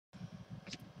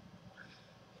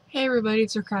Hey everybody,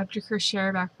 it's your Crafty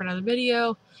Crochet back for another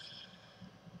video.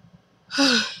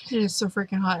 It is so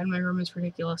freaking hot and my room is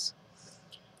ridiculous.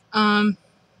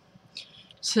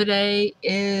 Today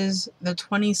is the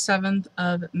 27th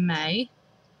of May.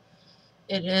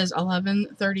 It is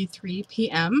 11:33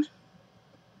 p.m.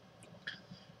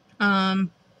 I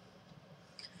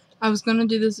was gonna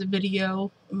do this video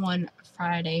on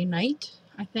Friday night,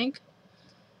 I think,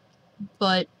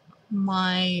 but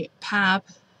my pap,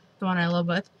 the one I live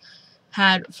with,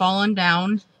 had fallen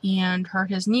down and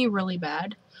hurt his knee really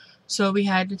bad. So we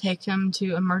had to take him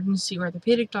to emergency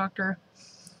orthopedic doctor,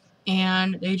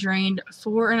 and they drained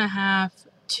 4.5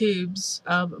 tubes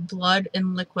of blood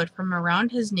and liquid from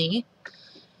around his knee,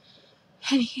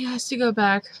 and he has to go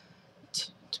back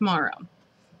tomorrow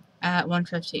at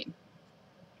 1:15.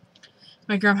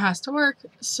 My grandma has to work,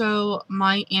 so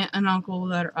my aunt and uncle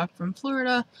that are up from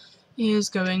Florida is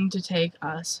going to take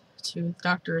us to the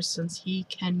doctor since he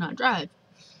cannot drive.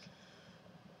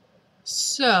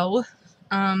 So,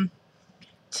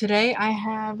 today I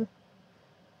have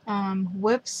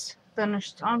whips,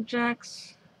 finished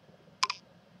objects,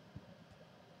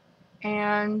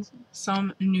 and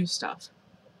some new stuff.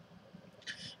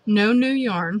 No new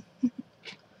yarn.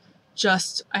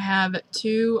 Just I have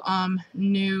two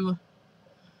new,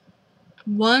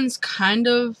 one's kind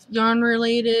of yarn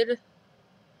related.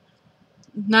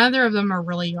 Neither of them are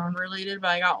really yarn related, but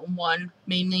I got one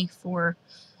mainly for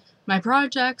my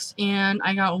projects, and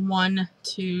I got one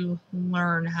to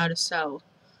learn how to sew.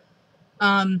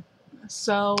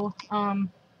 So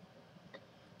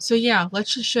yeah,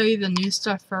 let's just show you the new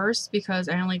stuff first because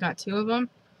I only got two of them.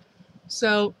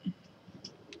 So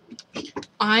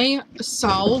I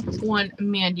saw one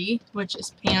Mandy, which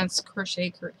is Pants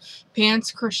Crochet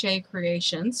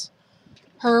Creations.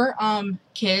 Her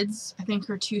kids, I think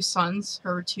her two sons,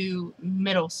 her two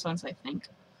middle sons, I think,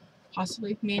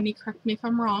 possibly. Mandy, correct me if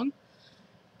I'm wrong.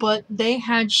 But they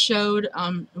had showed,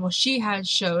 she had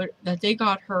showed that they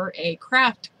got her a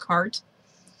craft cart,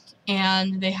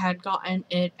 and they had gotten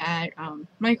it at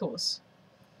Michael's.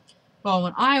 Well,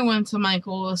 when I went to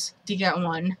Michael's to get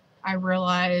one, I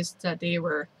realized that they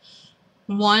were,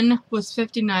 one was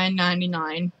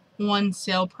 $59.99, one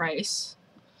sale price,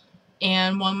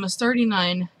 and one was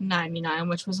 $39.99,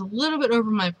 which was a little bit over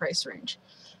my price range.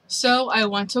 So I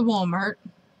went to Walmart,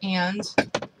 and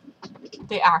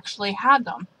they actually had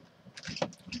them.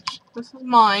 This is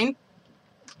mine.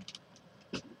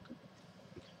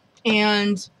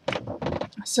 And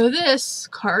so this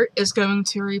cart is going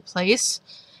to replace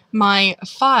my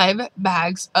 5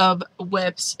 bags of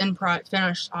whips and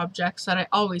finished objects that I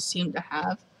always seem to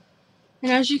have.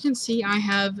 And as you can see, I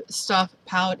have stuff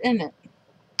piled in it.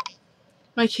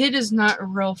 My kid is not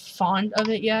real fond of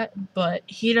it yet, but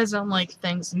he doesn't like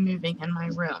things moving in my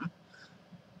room.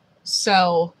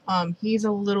 So, he's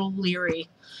a little leery.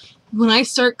 When I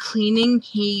start cleaning,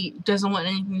 he doesn't want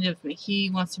anything to do with me. He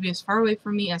wants to be as far away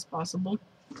from me as possible.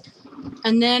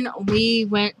 And then we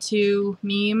went to,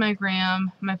 me and my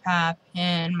gram, my pap,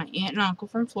 and my aunt and uncle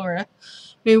from Florida.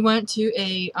 We went to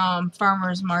a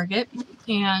farmer's market,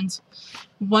 and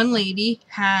one lady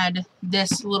had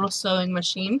this little sewing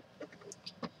machine,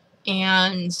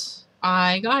 and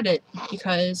I got it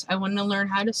because I wanted to learn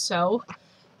how to sew,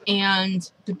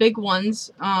 and the big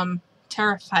ones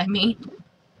terrify me.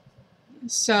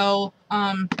 So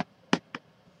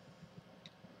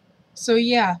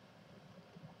yeah,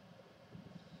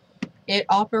 it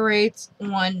operates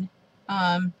on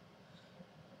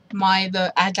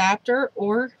the adapter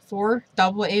or for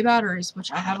AA batteries,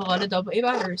 which I have a lot of AA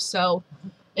batteries. So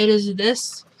it is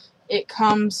this. It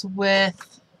comes with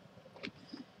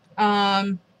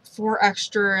 4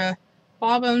 extra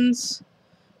bobbins.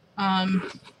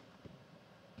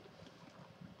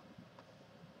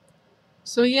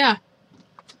 So yeah.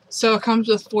 So it comes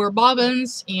with 4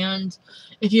 bobbins, and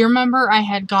if you remember, I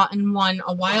had gotten one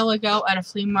a while ago at a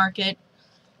flea market,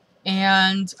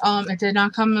 and it did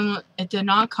not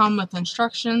come with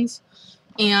instructions,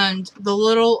 and the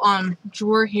little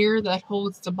drawer here that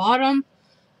holds the bottom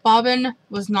bobbin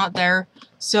was not there.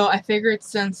 So I figured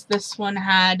since this one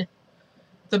had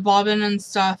the bobbin and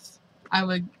stuff, I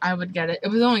would get it. It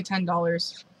was only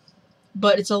 $10,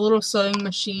 but it's a little sewing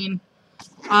machine.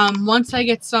 Once I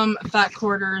get some fat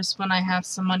quarters, when I have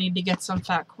some money to get some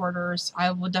fat quarters,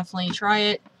 I will definitely try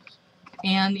it.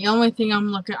 And the only thing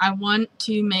I want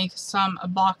to make some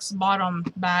box bottom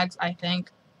bags, I think.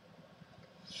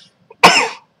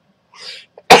 I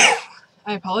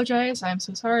apologize. I'm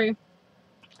so sorry.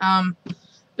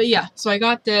 But yeah, so I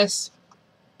got this.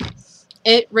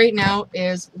 It right now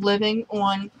is living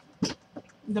on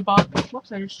the bottom.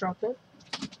 Whoops, I just dropped it.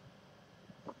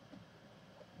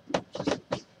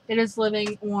 It is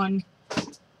living on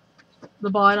the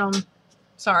bottom,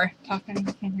 sorry, talking,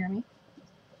 you can't hear me.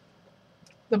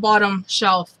 The bottom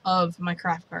shelf of my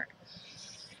craft cart.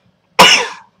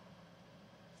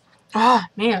 Ah,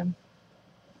 man.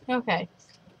 Okay.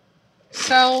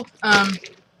 So,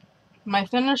 my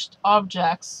finished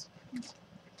objects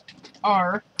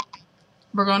are,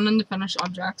 we're going into finished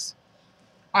objects.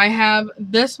 I have,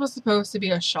 this was supposed to be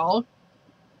a shawl,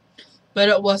 but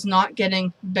it was not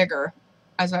getting bigger.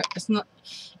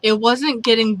 It wasn't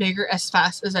getting bigger as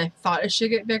fast as I thought it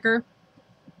should get bigger.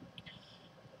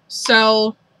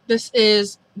 So, this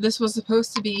was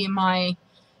supposed to be my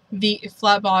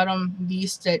flat bottom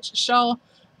V-stitch shawl,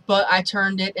 but I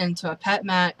turned it into a pet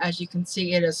mat. As you can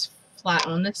see, it is flat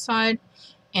on this side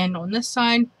and on this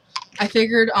side. I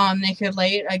figured they could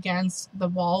lay it against the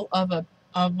wall of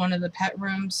one of the pet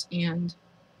rooms, and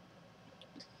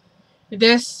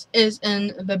this is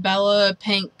in the Bella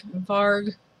Pink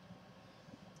Varg,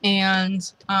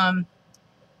 and I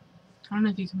don't know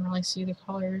if you can really see the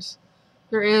colors.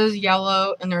 There is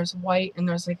yellow, and there's white, and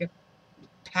there's like a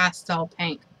pastel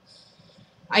pink.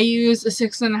 I used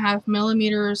 6.5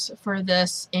 millimeters for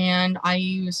this, and I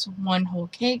used one whole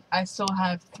cake. I still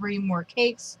have 3 more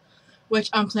cakes, which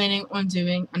I'm planning on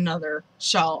doing another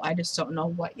shawl. I just don't know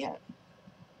what yet.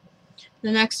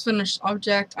 The next finished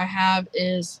object I have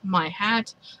is my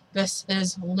hat. This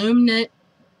is Loom Knit.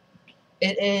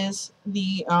 It is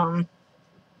the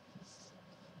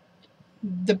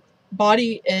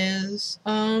body is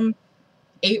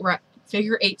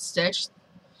figure 8 stitch.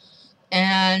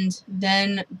 And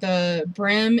then the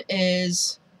brim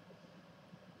is,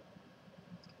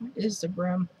 what is the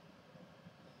brim?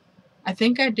 I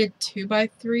think I did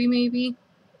 2x3 maybe.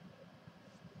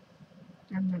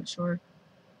 I'm not sure.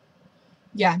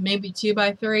 Yeah, maybe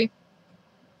 2x3.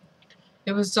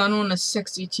 It was done on a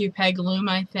 62 peg loom,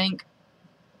 I think.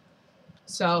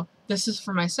 So this is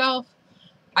for myself.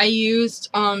 I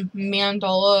used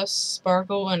Mandala,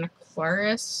 Sparkle, and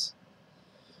Aquarius.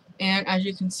 And as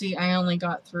you can see, I only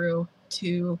got through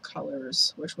 2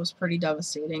 colors, which was pretty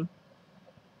devastating.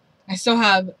 I still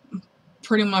have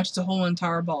pretty much the whole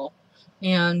entire ball.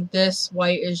 And this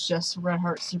white is just Red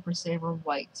Heart Super Saver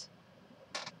white.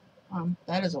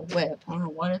 That is a whip. I don't know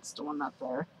what it's doing up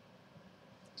there.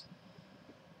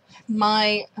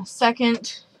 My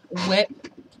second whip.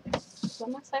 Is that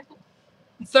my second?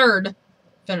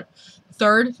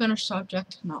 Third finished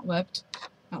object, not whipped.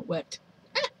 Not whipped.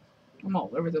 I'm all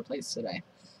over the place today.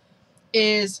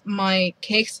 Is my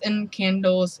Cakes and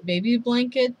Candles baby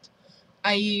blanket.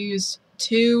 I used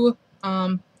 2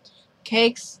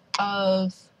 cakes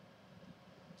of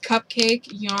cupcake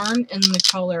yarn in the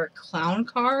color Clown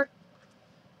Car,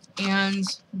 and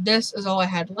this is all I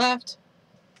had left.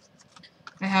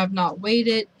 I have not weighed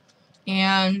it,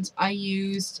 and I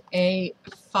used a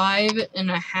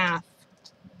 5.5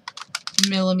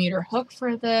 millimeter hook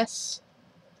for this.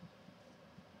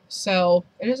 So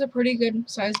it is a pretty good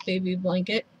sized baby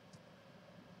blanket.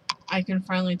 I can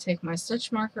finally take my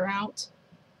stitch marker out.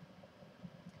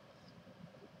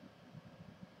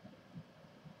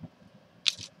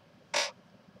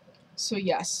 So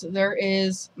yes, there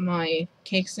is my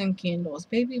Cakes and Candles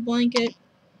baby blanket.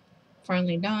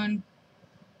 Finally done.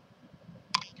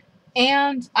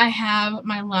 And I have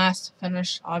my last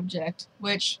finished object,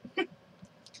 which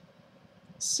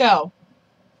so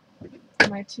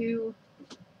my 2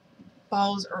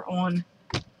 balls are on.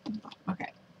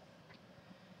 Okay.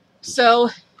 So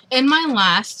in my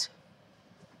last,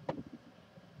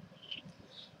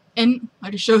 I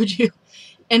just showed you,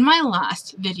 in my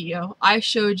last video, I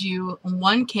showed you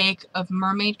 1 cake of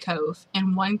Mermaid Cove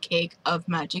and 1 cake of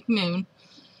Magic Moon.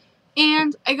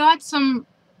 And I got some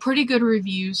pretty good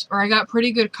reviews, or I got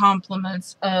pretty good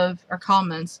compliments or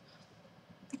comments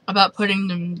about putting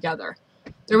them together.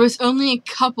 There was only a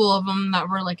couple of them that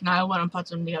were like, no, I want to put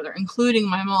them together, including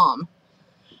my mom.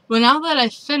 Well, now that I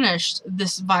finished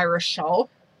this virus shawl,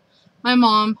 my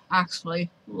mom actually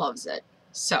loves it.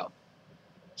 So,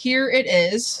 here it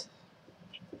is.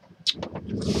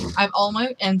 I have all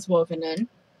my ends woven in.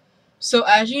 So,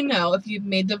 as you know, if you've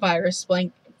made the virus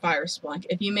blank,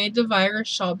 if you made the virus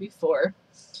shawl before,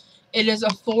 it is a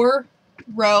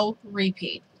 4-row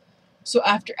repeat. So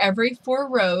after every 4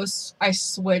 rows, I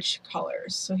switch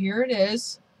colors. So here it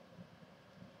is.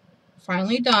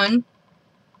 Finally done.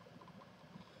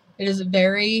 It is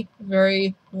very,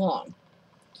 very long.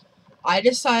 I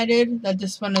decided that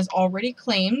this one is already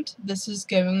claimed. This is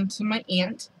going to my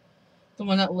aunt, the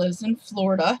one that lives in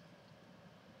Florida.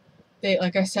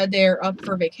 Like I said, they are up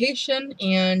for vacation,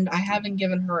 and I haven't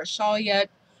given her a shawl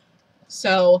yet.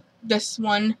 So this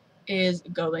one is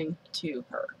going to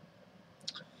her.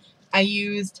 I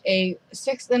used a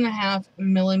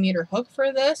 6.5mm hook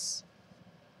for this.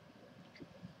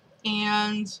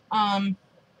 And,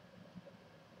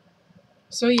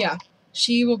 so yeah,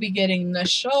 she will be getting this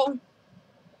shawl.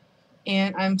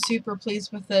 And I'm super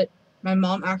pleased with it. My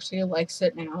mom actually likes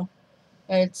it now.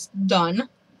 It's done.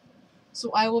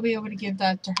 So I will be able to give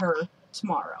that to her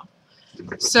tomorrow.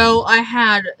 So I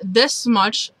had this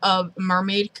much of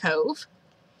Mermaid Cove.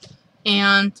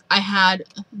 And I had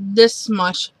this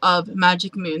much of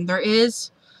Magic Moon. There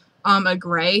is a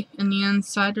gray in the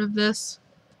inside of this.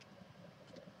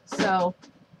 So,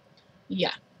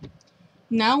 yeah.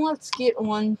 Now let's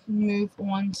move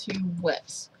on to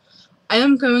whips. I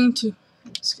am going to,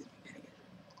 excuse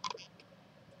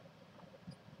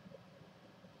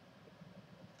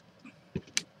me,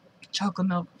 chocolate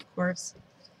milk, of course.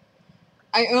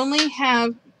 I've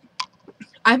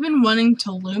been wanting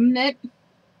to loom knit.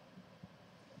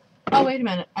 Oh, wait a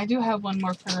minute. I do have one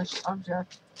more finished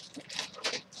object.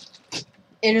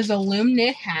 It is a loom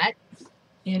knit hat,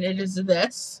 and it is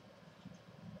this,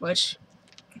 which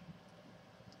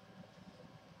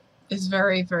is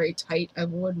very, very tight, I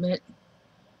will admit.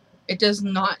 It does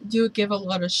not give a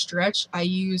lot of stretch. I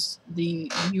use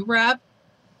the U-Wrap,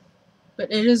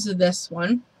 but it is this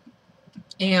one.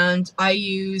 And I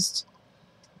used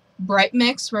Bright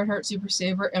Mix, Red Heart Super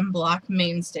Saver, and Black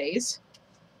Mainstays.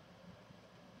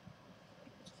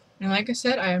 And like I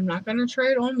said, I am not going to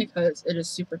try it on because it is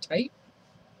super tight.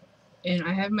 And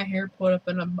I have my hair pulled up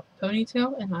in a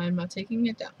ponytail, and I am not taking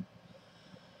it down.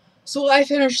 So I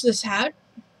finished this hat.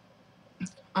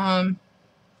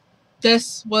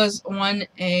 This was on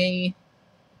a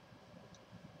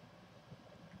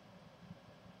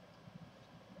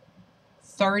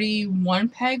 31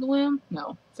 peg loom.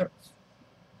 No,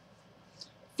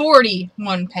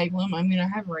 41 peg loom. I mean, I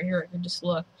have it right here. I can just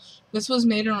look. This was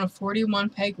made on a 41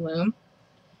 peg loom.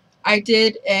 I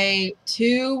did a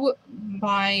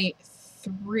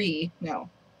 2x3.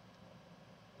 No.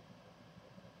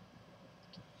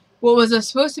 Well, it was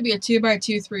supposed to be a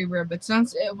 2x2 3 rib, but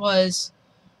since it was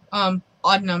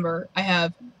odd number,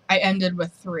 I ended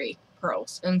with 3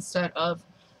 pearls instead of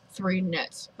 3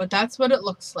 knits. But that's what it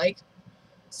looks like.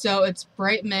 So it's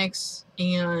Bright Mix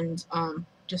and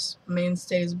just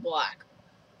Mainstays black.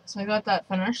 So I got that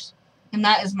finished, and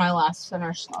that is my last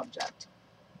finished object.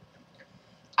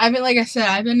 Like I said,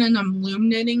 I've been in a loom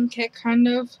knitting kit kind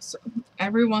of, so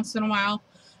every once in a while.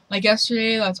 Like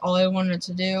yesterday, that's all I wanted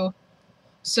to do.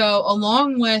 So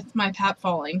along with my pap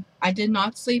falling, I did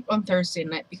not sleep on Thursday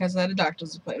night because I had a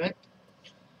doctor's appointment.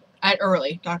 I had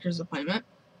early doctor's appointment.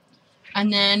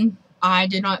 And then I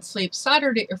did not sleep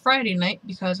Saturday or Friday night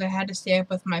because I had to stay up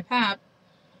with my pap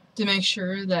to make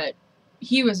sure that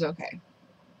he was okay.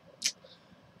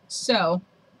 So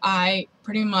I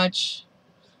pretty much,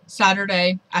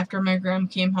 Saturday, after my gram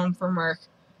came home from work,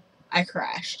 I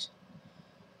crashed.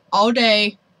 All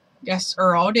day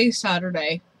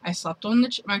Saturday, I slept on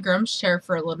my gram's chair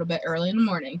for a little bit early in the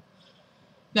morning.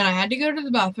 Then I had to go to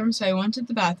the bathroom, so I went to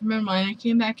the bathroom, and when I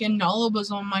came back in, Nala was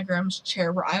on my gram's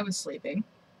chair where I was sleeping.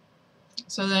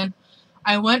 So then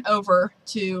I went over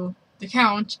to the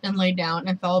couch and laid down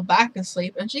and fell back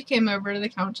asleep, and she came over to the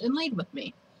couch and laid with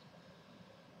me.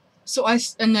 So I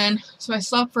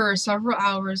slept for several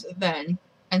hours then,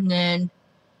 and then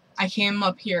I came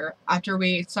up here after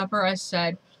we ate supper.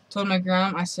 Told my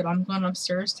grandma, I said, I'm going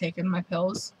upstairs taking my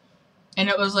pills. And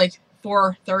it was like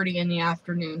 4:30 in the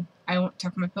afternoon. I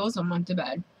took my pills and went to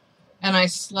bed. And I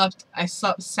slept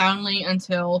soundly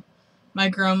until my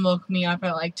grandma woke me up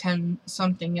at like 10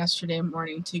 something yesterday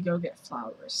morning to go get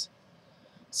flowers.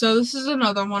 So this is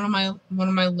another one of my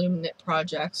loom knit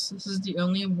projects. This is the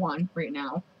only one right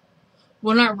now.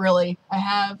 Well, not really. I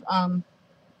have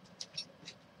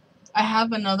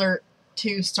another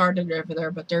 2 started over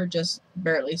there, but they're just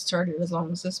barely started as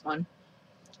long as this one.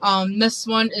 This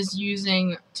one is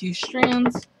using 2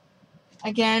 strands.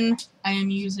 Again, I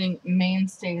am using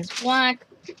Mainstays black,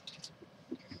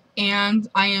 and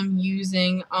I am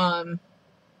using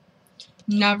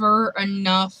Never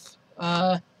Enough,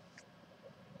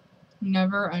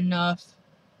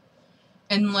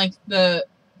 and like the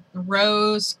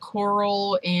rose,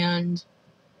 coral, and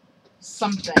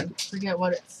something. Forget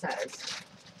what it says.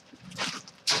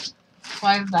 So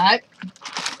I have that.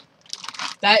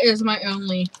 That is my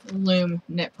only loom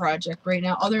knit project right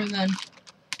now, other than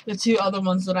the 2 other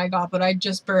ones that I got, but I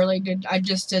just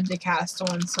did the cast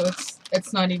on, so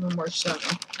it's not even worth showing.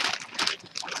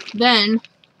 Then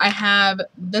I have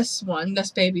this one, this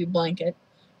baby blanket,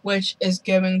 which is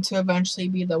going to eventually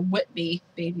be the Whitby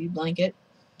baby blanket.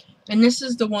 And this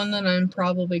is the one that I'm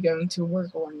probably going to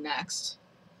work on next.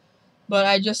 But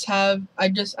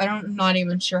I'm not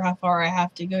even sure how far I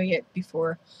have to go yet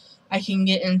before I can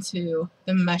get into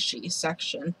the meshy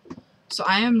section. So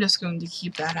I am just going to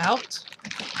keep that out.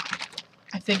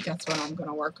 I think that's what I'm going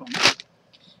to work on.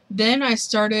 Then I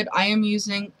am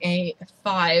using a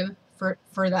 5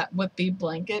 for that Whippy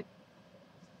blanket.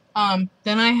 Then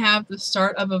I have the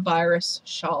start of a virus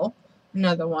shawl,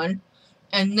 another one.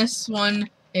 And this one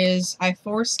is, I have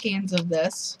 4 scans of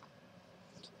this.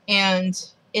 And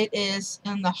it is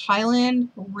in the Highland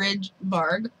Ridge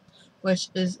Varg, which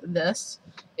is this.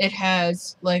 It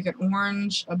has like an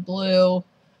orange, a blue,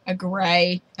 a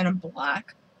gray, and a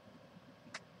black.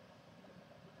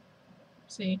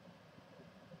 See?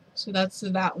 So that's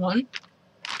that one.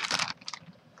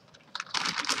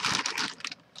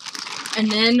 And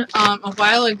then a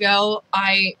while ago,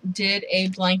 I did a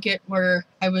blanket where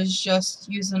I was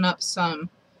just using up some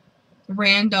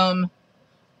random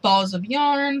balls of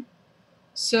yarn.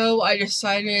 So I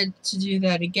decided to do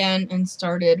that again and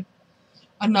started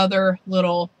another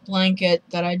little blanket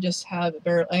that I just have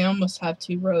I almost have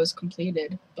 2 rows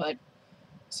completed, but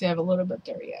see, I have a little bit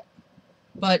there yet.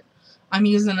 But I'm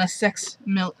using a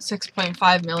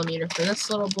 6.5 millimeter for this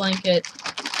little blanket,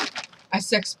 a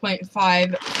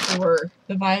 6.5 for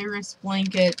the virus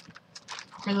blanket,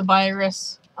 for the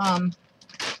virus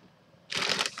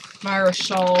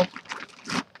shawl,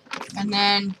 and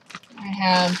then I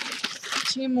have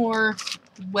 2 more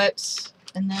whips,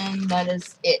 and then that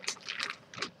is it.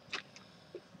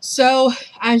 So,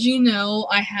 as you know,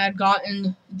 I had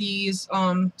gotten these,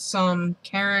 some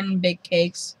Caron Big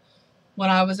Cakes when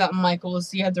I was at Michael's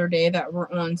the other day that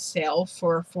were on sale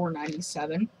for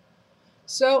 $4.97.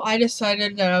 So, I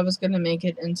decided that I was going to make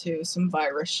it into some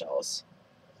virus shells.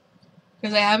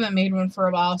 Because I haven't made one for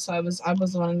a while, so I was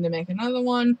wanting to make another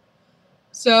one.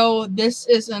 So, this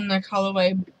is in the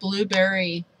colorway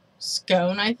Blueberry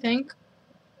Scone, I think.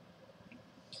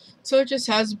 So it just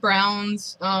has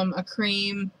browns, a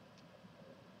cream,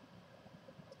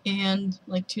 and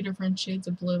like 2 different shades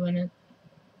of blue in it.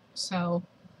 So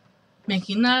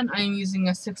making that, I'm using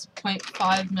a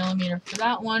 6.5 millimeter for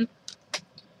that one.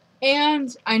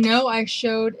 And I know I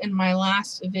showed in my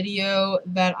last video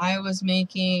that I was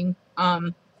making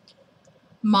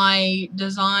my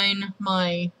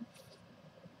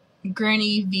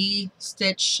Granny V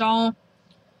stitch shawl,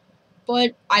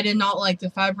 but I did not like the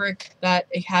fabric that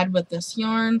it had with this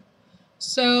yarn,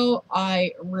 so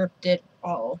I ripped it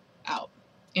all out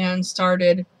and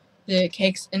started the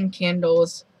Cakes and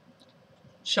Candles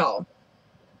shawl.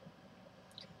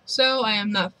 So I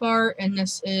am that far, and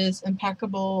this is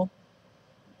Impeccable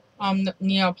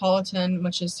Neapolitan,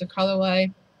 which is the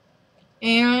colorway,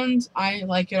 and I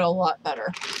like it a lot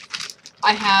better.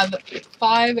 I have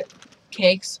 5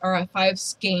 cakes, or 5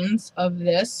 skeins of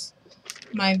this.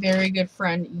 My very good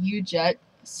friend Ujet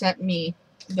sent me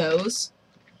those.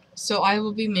 So I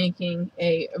will be making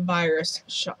a virus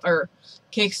or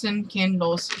Cakes and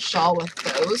Candles shawl with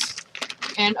those,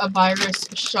 and a virus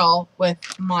shawl with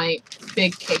my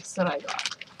big cakes that I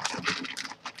got.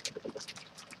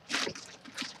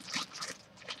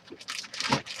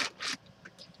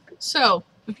 So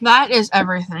that is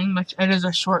everything, which it is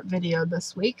a short video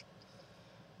this week.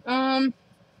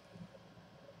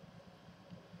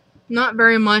 Not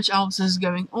very much else is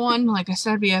going on. Like I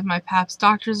said, we have my Pap's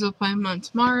doctor's appointment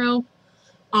tomorrow.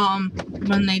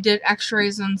 When they did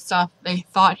x-rays and stuff, they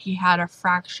thought he had a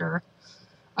fracture.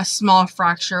 A small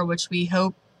fracture, which we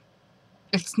hope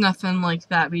it's nothing like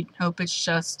that. We hope it's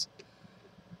just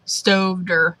stoved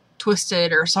or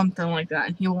twisted or something like that,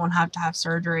 and he won't have to have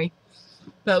surgery.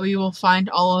 But we will find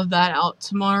all of that out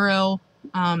tomorrow.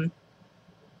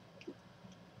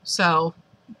 So,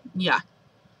 yeah.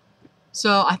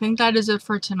 So, I think that is it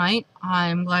for tonight.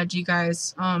 I'm glad you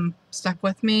guys stuck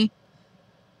with me.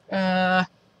 I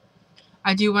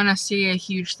do want to say a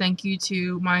huge thank you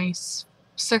to my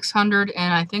 600,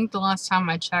 and I think the last time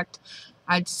I checked,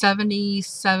 I had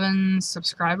 77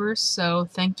 subscribers. So,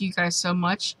 thank you guys so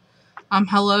much.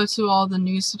 Hello to all the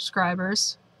new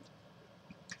subscribers.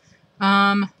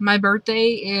 My birthday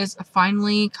is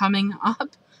finally coming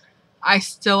up. I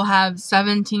still have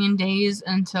 17 days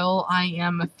until I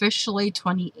am officially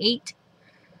 28.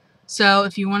 So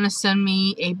if you want to send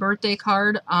me a birthday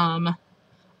card,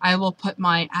 I will put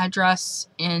my address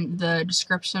in the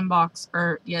description box,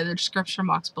 the description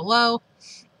box below.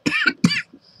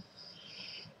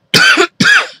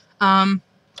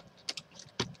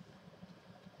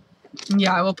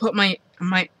 Yeah, I will put my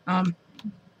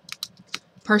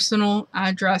personal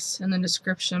address in the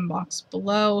description box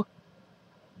below.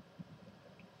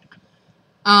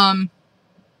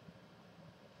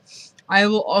 I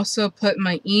will also put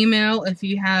my email if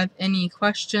you have any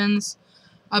questions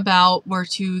about where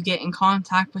to get in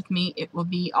contact with me. It will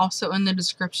be also in the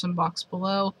description box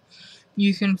below.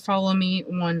 You can follow me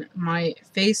on my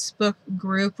Facebook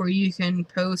group where you can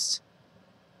post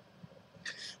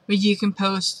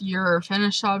your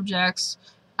finished objects.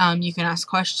 You can ask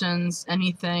questions,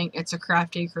 anything. It's a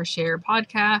Crafty Crocheter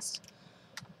podcast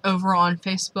over on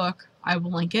Facebook. I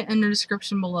will link it in the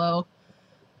description below.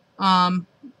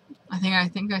 I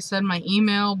think I said my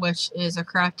email, which is a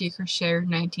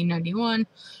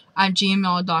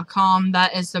craftycrocheter1991@gmail.com.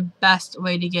 That is the best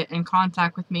way to get in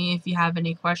contact with me if you have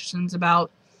any questions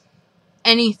about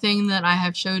anything that I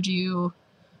have showed you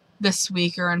this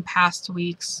week or in past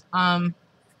weeks. And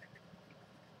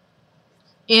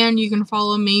you can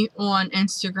follow me on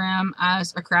Instagram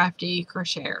as a Crafty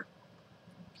Crocheter.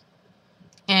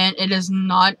 And it is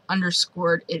not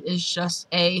underscored, it is just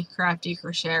a Crafty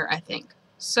Crocheter, I think.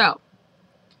 So,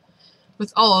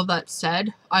 with all of that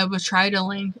said, I will try to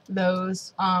link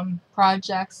those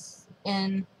projects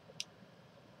in.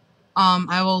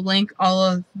 I will link all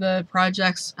of the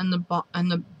projects in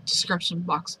the description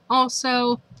box.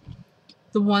 Also,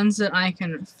 the ones that I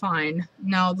can find.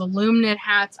 Now, the loom knit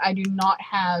hats, I do not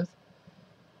have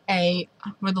a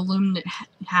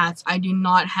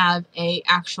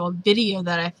actual video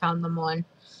that I found them on.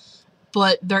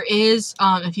 But there is,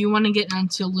 if you want to get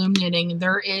into loom knitting,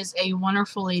 there is a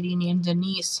wonderful lady named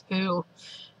Denise who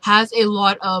has a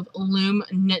lot of loom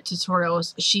knit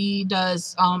tutorials. She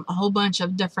does a whole bunch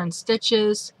of different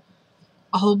stitches,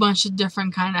 a whole bunch of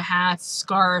different kind of hats,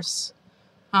 scarves,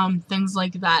 things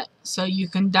like that. So you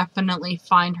can definitely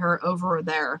find her over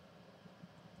there.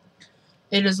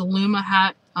 It is a Luma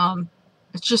hat.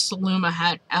 It's just a Luma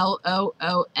hat.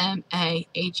 LOOMAHAT.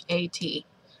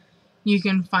 You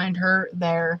can find her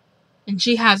there. And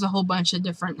she has a whole bunch of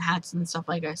different hats and stuff,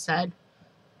 like I said.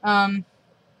 The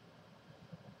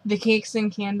Cakes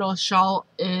and Candles shawl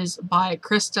is by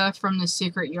Krista from The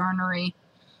Secret Yarnery.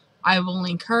 I will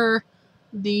link her.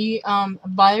 The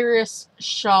virus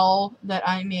shawl that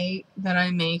I make,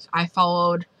 I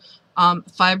followed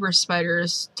Fiber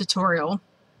Spider's tutorial,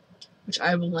 which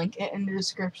I will link it in the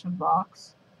description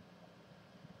box.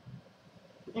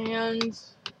 And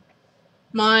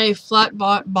my flat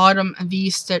bottom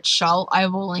V-stitch shawl, I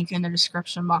will link in the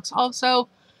description box also.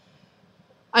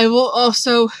 I will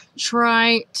also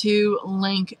try to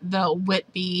link the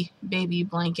Whitby baby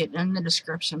blanket in the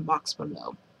description box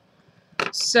below.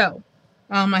 So,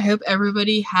 I hope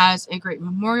everybody has a great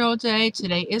Memorial Day.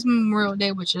 Today is Memorial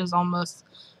Day, which is almost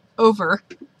over.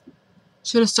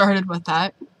 Should have started with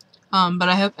that. But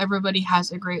I hope everybody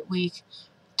has a great week.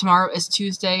 Tomorrow is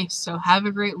Tuesday, so have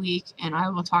a great week, and I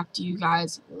will talk to you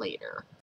guys later.